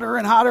hotter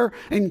and hotter,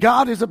 and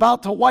God is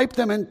about to wipe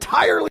them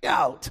entirely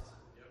out.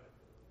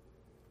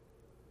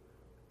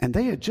 And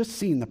they had just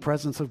seen the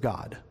presence of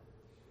God.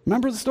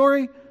 Remember the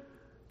story?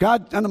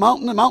 God on the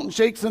mountain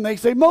shakes, and they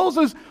say,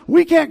 Moses,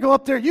 we can't go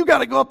up there. You got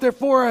to go up there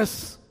for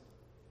us.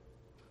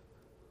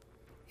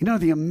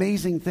 The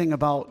amazing thing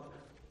about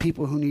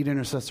people who need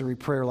intercessory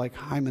prayer like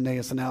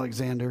Hymenaeus and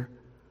Alexander,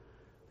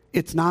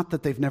 it's not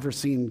that they've never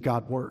seen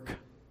God work.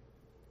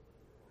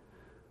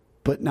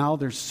 But now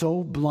they're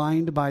so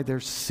blind by their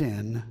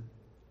sin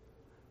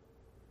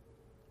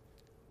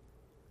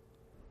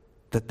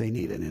that they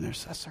need an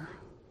intercessor.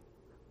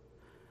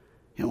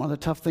 One of the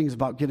tough things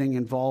about getting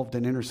involved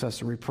in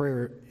intercessory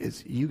prayer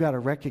is you got to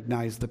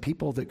recognize the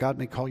people that God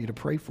may call you to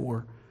pray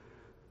for.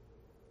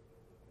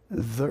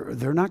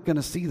 They're not going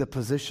to see the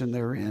position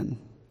they're in.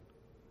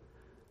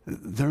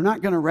 They're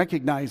not going to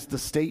recognize the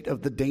state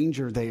of the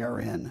danger they are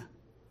in.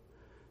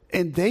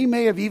 And they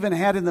may have even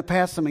had in the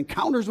past some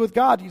encounters with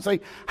God. You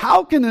say,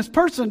 how can this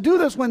person do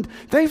this when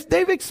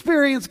they've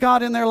experienced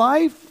God in their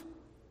life?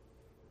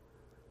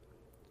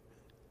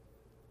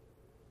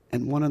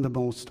 And one of the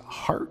most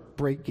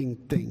heartbreaking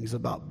things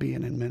about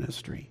being in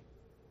ministry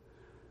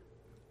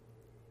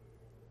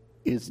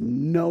is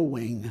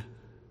knowing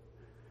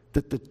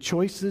that the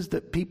choices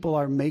that people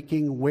are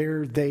making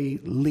where they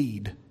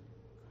lead.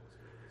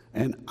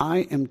 And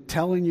I am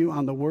telling you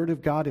on the Word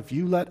of God, if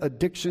you let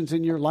addictions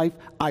in your life,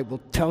 I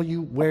will tell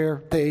you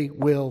where they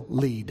will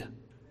lead.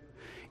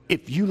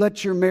 If you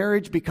let your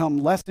marriage become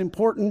less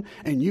important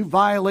and you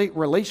violate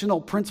relational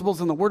principles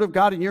in the Word of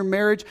God in your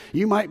marriage,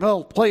 you might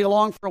well play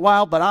along for a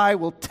while, but I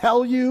will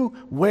tell you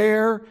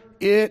where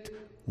it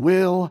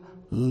will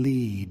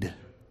lead.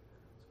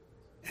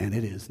 And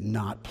it is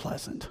not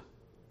pleasant.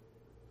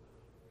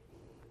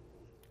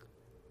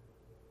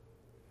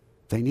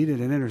 They needed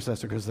an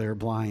intercessor because they were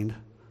blind.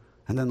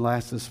 And then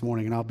last this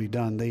morning, and I'll be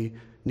done, they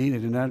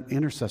needed an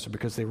intercessor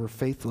because they were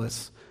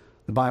faithless.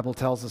 The Bible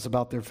tells us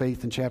about their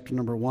faith in chapter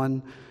number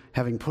 1.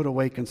 Having put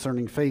away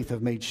concerning faith,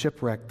 have made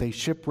shipwreck. They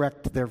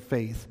shipwrecked their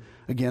faith.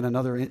 Again,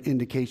 another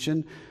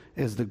indication,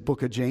 as the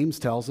book of James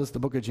tells us. The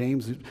book of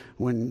James,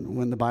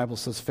 when the Bible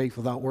says faith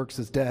without works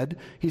is dead,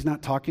 he's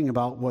not talking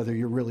about whether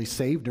you're really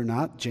saved or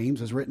not.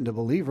 James is written to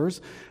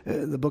believers.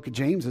 The book of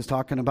James is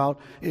talking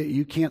about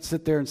you can't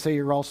sit there and say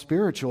you're all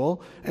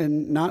spiritual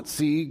and not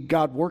see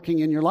God working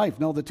in your life.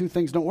 No, the two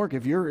things don't work.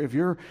 If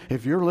you're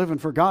living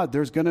for God,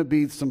 there's going to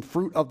be some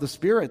fruit of the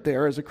Spirit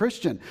there as a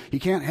Christian. You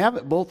can't have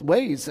it both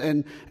ways.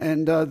 And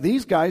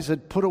these guys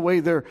had put away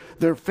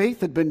their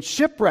faith, had been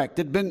shipwrecked,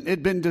 had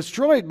been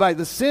destroyed by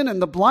the sin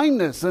and the blindness,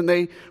 and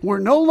they were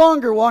no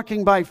longer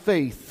walking by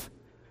faith.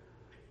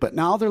 But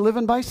now they're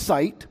living by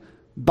sight,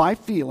 by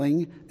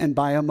feeling, and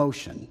by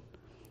emotion.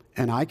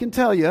 And I can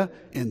tell you,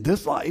 in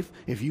this life,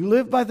 if you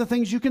live by the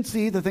things you can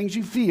see, the things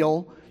you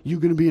feel, you're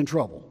going to be in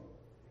trouble.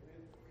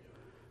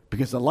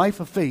 Because the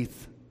life of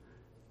faith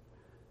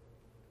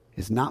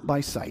is not by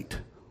sight.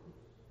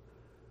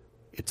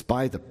 It's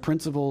by the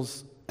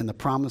principles and the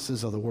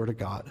promises of the Word of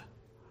God.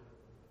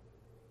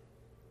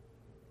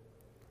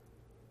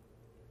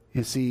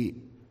 You see,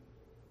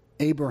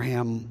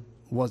 Abraham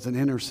was an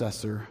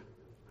intercessor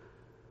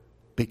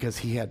because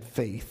he had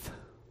faith.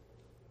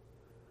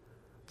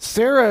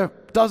 Sarah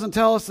doesn't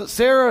tell us that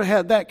Sarah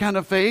had that kind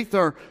of faith,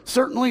 or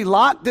certainly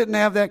Lot didn't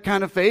have that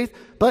kind of faith,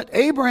 but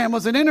Abraham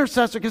was an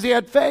intercessor because he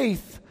had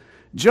faith.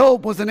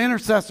 Job was an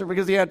intercessor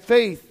because he had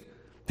faith.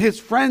 His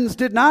friends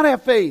did not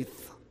have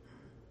faith.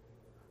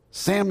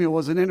 Samuel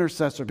was an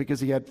intercessor because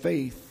he had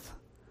faith.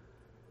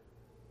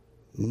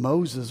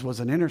 Moses was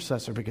an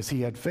intercessor because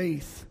he had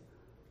faith.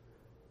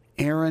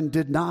 Aaron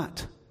did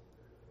not.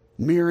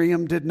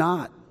 Miriam did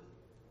not.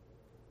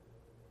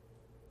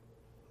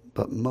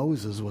 But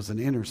Moses was an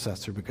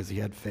intercessor because he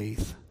had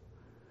faith.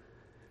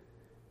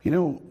 You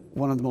know,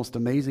 one of the most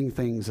amazing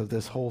things of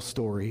this whole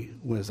story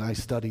was I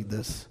studied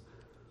this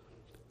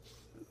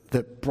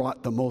that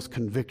brought the most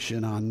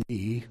conviction on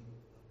me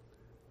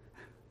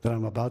that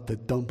I'm about to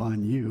dump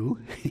on you.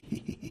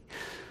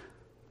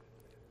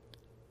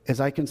 As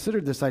I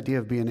considered this idea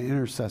of being an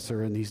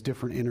intercessor and these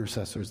different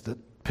intercessors, the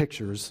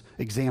pictures,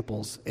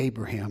 examples,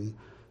 Abraham,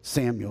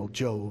 Samuel,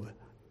 Job,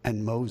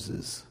 and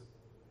Moses.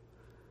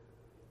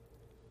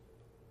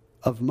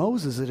 Of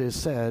Moses, it is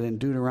said in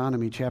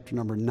Deuteronomy chapter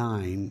number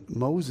 9,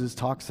 Moses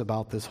talks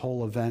about this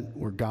whole event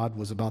where God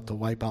was about to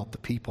wipe out the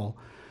people.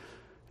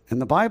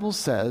 And the Bible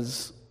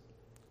says,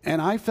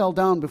 and I fell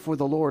down before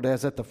the Lord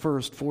as at the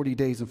first 40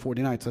 days and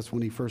 40 nights. That's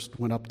when he first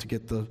went up to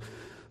get the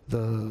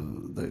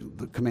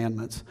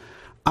commandments.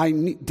 I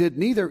did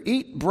neither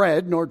eat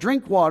bread nor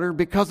drink water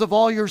because of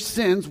all your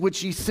sins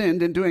which ye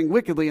sinned in doing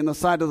wickedly in the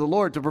sight of the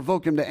Lord to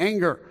provoke him to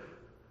anger.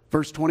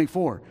 Verse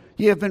 24,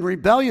 ye have been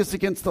rebellious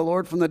against the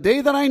Lord from the day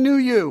that I knew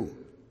you.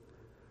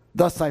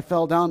 Thus I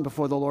fell down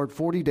before the Lord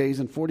 40 days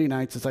and 40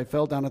 nights as I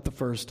fell down at the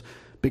first,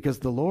 because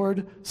the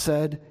Lord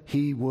said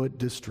he would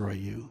destroy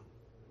you.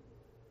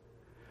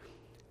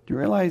 Do you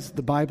realize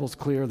the Bible's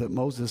clear that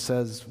Moses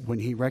says when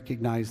he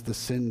recognized the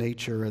sin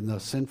nature and the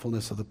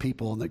sinfulness of the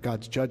people and that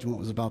God's judgment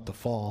was about to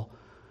fall,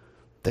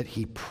 that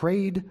he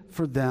prayed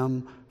for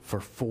them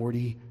for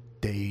 40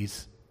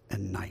 days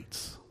and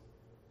nights.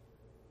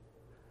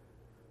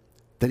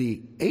 That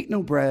he ate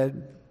no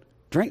bread,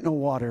 drank no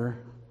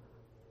water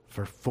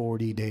for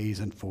 40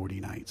 days and 40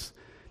 nights.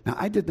 Now,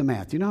 I did the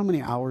math. Do you know how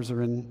many hours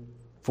are in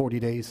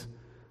 40 days? I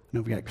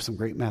know we've got some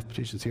great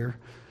mathematicians here.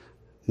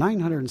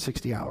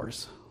 960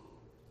 hours.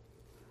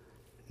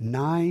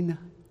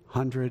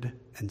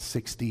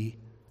 960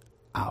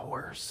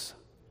 hours.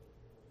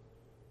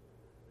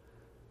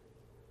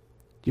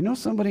 Do you know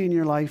somebody in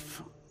your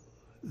life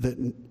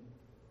that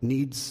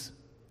needs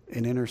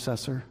an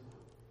intercessor?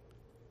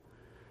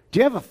 Do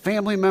you have a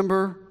family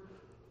member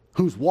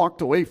who's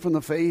walked away from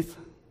the faith?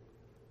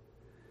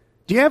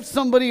 Do you have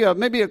somebody,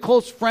 maybe a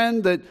close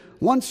friend that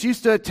once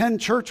used to attend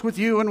church with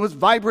you and was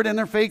vibrant in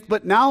their faith,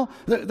 but now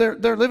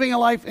they're living a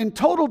life in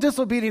total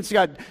disobedience to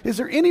God. Is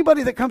there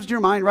anybody that comes to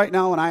your mind right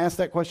now when I ask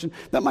that question?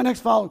 That's my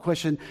next follow-up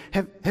question.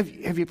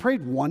 Have you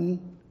prayed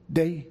one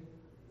day?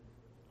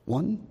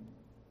 One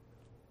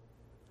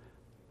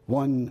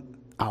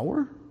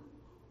hour?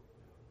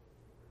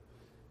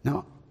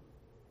 Now,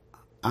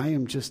 I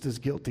am just as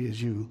guilty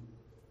as you.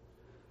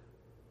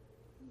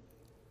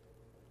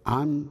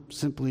 I'm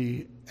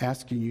simply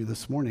asking you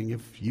this morning,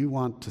 if you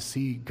want to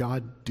see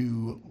God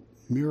do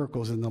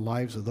miracles in the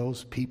lives of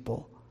those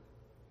people,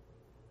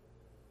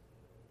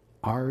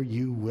 are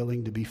you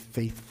willing to be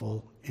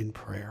faithful in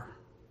prayer?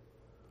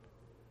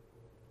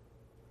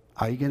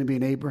 Are you going to be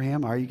an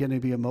Abraham? Are you going to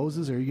be a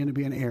Moses? Or are you going to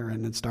be an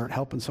Aaron and start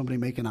helping somebody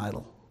make an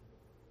idol?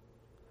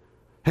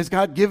 Has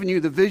God given you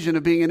the vision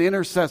of being an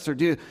intercessor?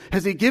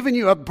 Has He given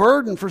you a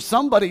burden for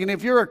somebody? And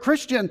if you're a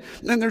Christian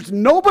and there's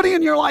nobody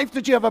in your life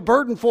that you have a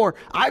burden for,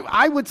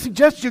 I would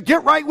suggest you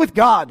get right with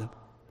God.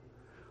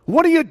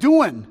 What are you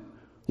doing?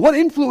 What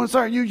influence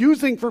are you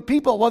using for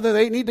people, whether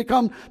they need to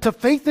come to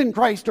faith in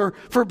Christ or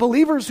for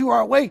believers who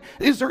are away?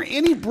 Is there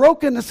any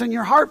brokenness in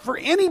your heart for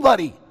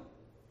anybody?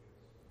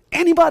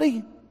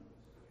 Anybody?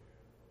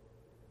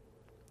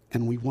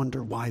 And we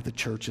wonder why the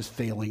church is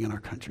failing and our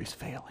country is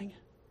failing.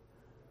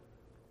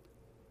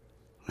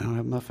 I don't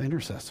have enough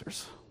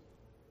intercessors.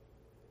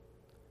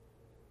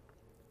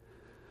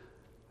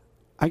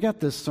 I got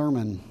this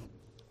sermon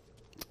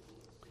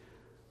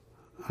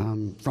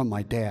from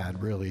my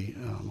dad, really.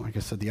 Like I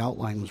said, the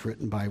outline was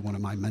written by one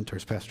of my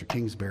mentors, Pastor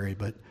Kingsbury,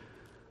 but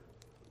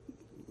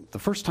the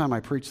first time I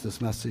preached this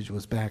message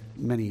was back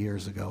many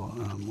years ago.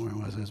 Where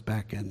was it? It was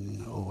back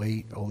in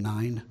 08,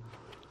 09. It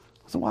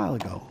was a while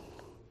ago.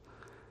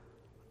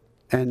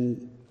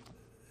 And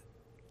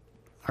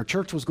our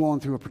church was going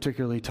through a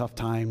particularly tough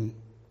time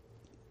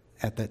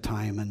at that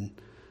time, and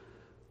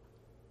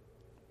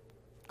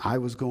I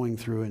was going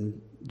through,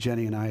 and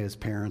Jenny and I as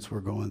parents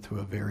were going through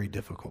a very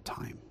difficult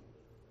time.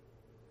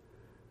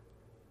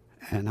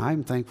 And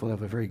I'm thankful to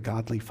have a very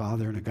godly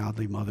father and a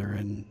godly mother,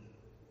 and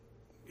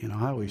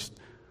I always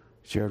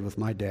shared with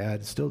my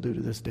dad, still do to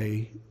this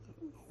day,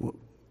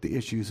 the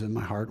issues in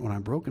my heart when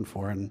I'm broken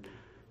for, and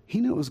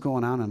he knew what was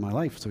going on in my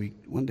life. So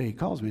one day he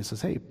calls me and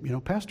says, "Hey,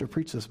 Pastor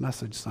preached this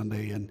message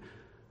Sunday, and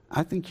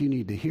I think you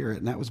need to hear it."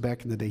 And that was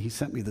back in the day. He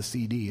sent me the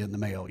CD in the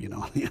mail,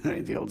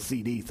 the old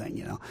CD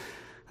thing,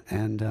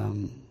 And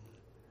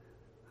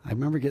I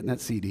remember getting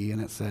that CD,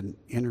 and it said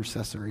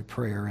Intercessory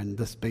Prayer, and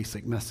this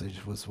basic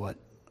message was what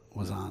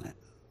was on it.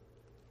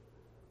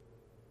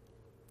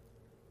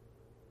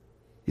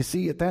 You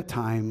see, at that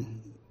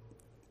time,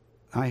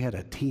 I had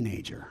a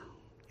teenager.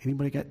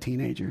 Anybody got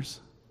teenagers?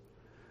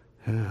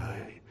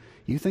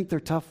 You think they're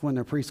tough when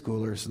they're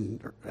preschoolers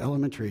and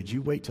elementary age.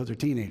 You wait till they're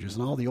teenagers.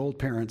 And all the old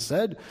parents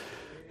said,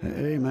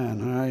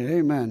 amen. All right,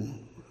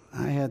 amen.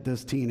 I had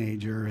this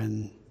teenager,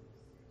 and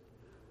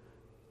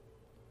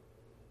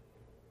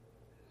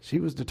she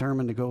was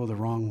determined to go the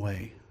wrong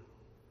way.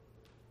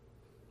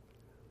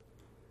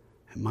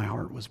 And my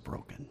heart was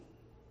broken.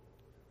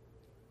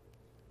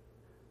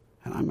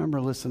 And I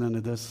remember listening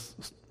to this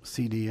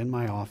CD in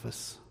my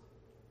office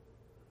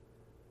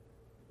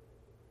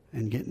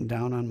and getting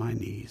down on my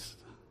knees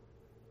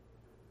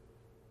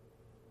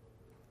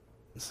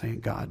and saying,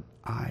 "God,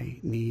 I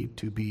need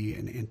to be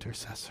an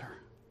intercessor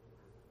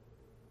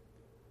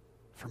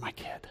for my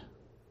kid."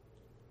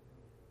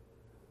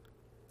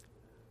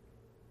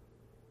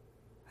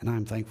 And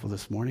I'm thankful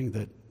this morning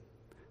that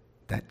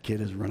that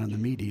kid is running the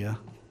media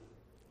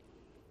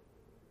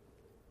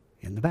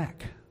in the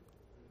back.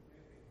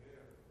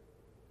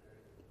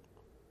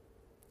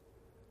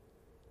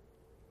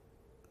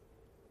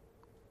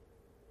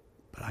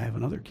 But I have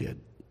another kid.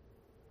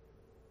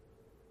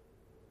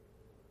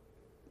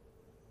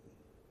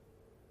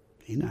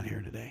 He's not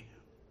here today.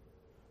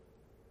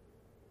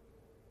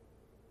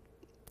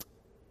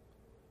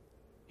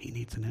 He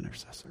needs an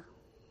intercessor.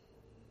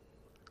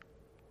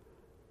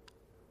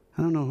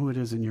 I don't know who it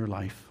is in your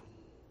life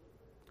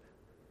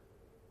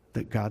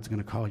that God's going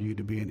to call you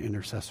to be an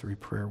intercessory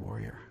prayer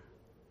warrior.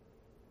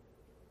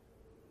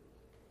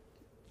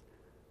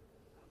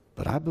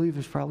 But I believe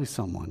there's probably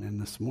someone,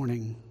 and this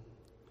morning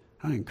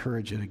I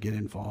encourage you to get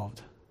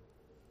involved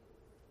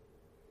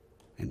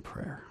in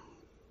prayer.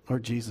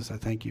 Lord Jesus, I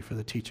thank you for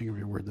the teaching of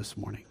your word this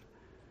morning.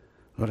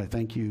 Lord, I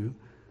thank you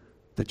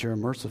that you're a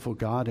merciful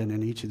God, and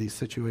in each of these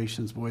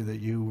situations, boy, that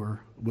you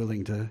were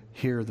willing to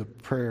hear the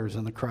prayers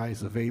and the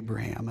cries of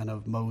Abraham and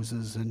of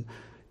Moses and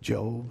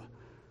Job.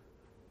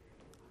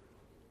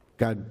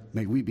 God,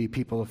 may we be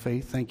people of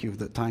faith. Thank you for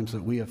the times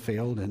that we have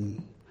failed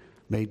and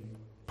made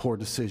poor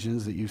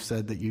decisions, that you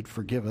said that you'd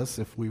forgive us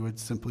if we would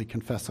simply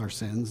confess our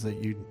sins,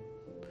 that you'd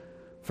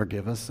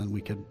forgive us and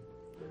we could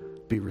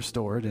be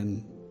restored.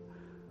 And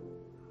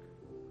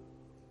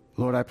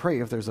Lord, I pray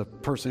if there's a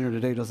person here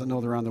today who doesn't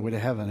know they're on their way to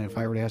heaven, if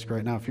I were to ask you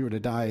right now, if you were to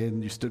die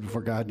and you stood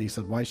before God and he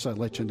said, "Why should I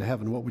let you into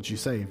heaven?" What would you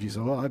say? If you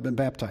said, "Well, I've been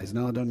baptized."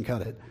 No, it doesn't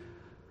cut it.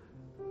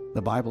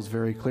 The Bible's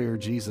very clear.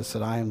 Jesus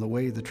said, "I am the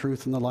way, the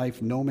truth, and the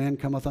life. No man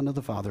cometh unto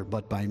the Father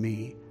but by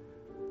me."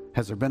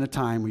 Has there been a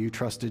time where you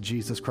trusted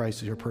Jesus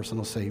Christ as your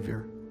personal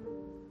Savior?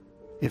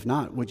 If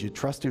not, would you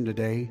trust Him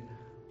today?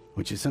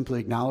 Would you simply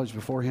acknowledge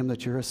before Him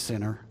that you're a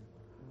sinner?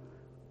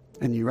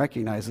 And you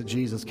recognize that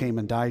Jesus came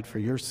and died for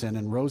your sin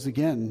and rose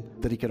again,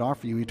 that He could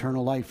offer you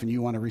eternal life, and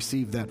you want to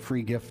receive that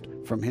free gift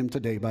from Him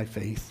today by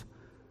faith.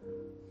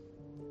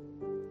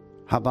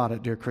 How about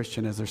it, dear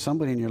Christian? Is there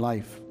somebody in your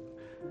life?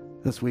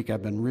 This week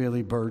I've been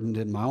really burdened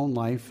in my own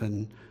life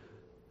and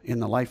in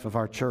the life of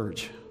our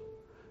church,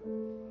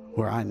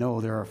 where I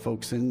know there are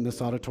folks in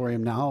this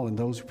auditorium now and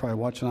those who are probably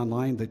watching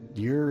online that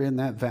you're in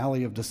that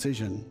valley of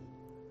decision.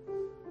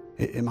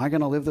 Am I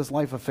going to live this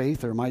life of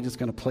faith, or am I just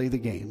going to play the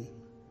game?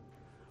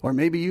 Or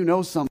maybe you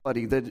know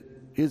somebody that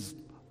is,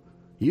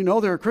 you know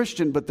they're a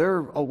Christian, but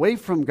they're away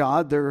from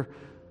God. Their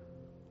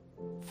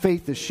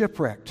faith is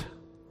shipwrecked.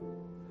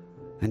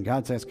 And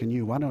God's asking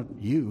you, why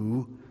don't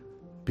you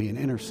be an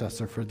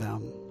intercessor for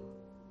them?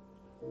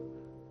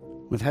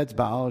 With heads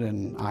bowed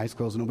and eyes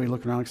closed, nobody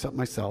looking around except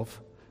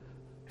myself.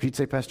 If you'd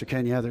say, Pastor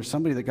Ken, yeah, there's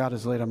somebody that God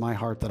has laid on my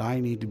heart that I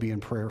need to be in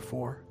prayer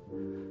for.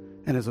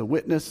 And as a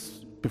witness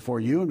before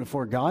you and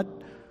before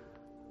God,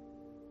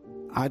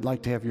 I'd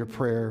like to have your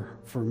prayer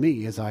for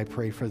me as I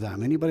pray for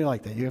them. Anybody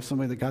like that? You have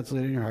somebody that God's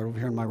laid in your heart over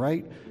here on my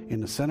right,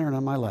 in the center, and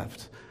on my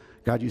left.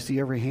 God, you see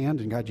every hand,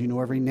 and God, you know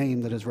every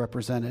name that is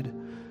represented.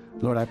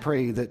 Lord, I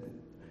pray that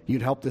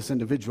you'd help this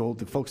individual,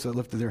 the folks that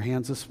lifted their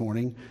hands this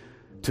morning,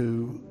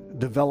 to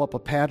develop a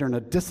pattern, a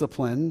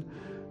discipline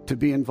to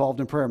be involved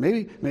in prayer.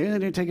 Maybe they need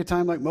to take a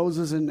time like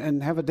Moses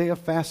and have a day of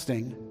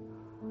fasting.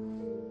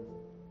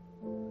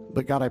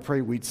 But God, I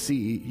pray we'd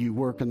see you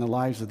work in the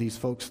lives of these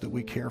folks that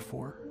we care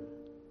for.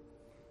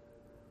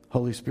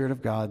 Holy Spirit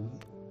of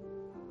God,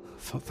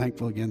 so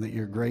thankful again that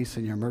your grace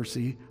and your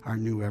mercy are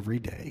new every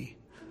day.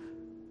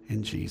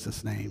 In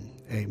Jesus' name,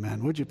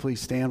 amen. Would you please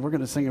stand? We're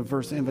going to sing a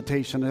verse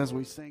invitation as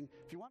we sing.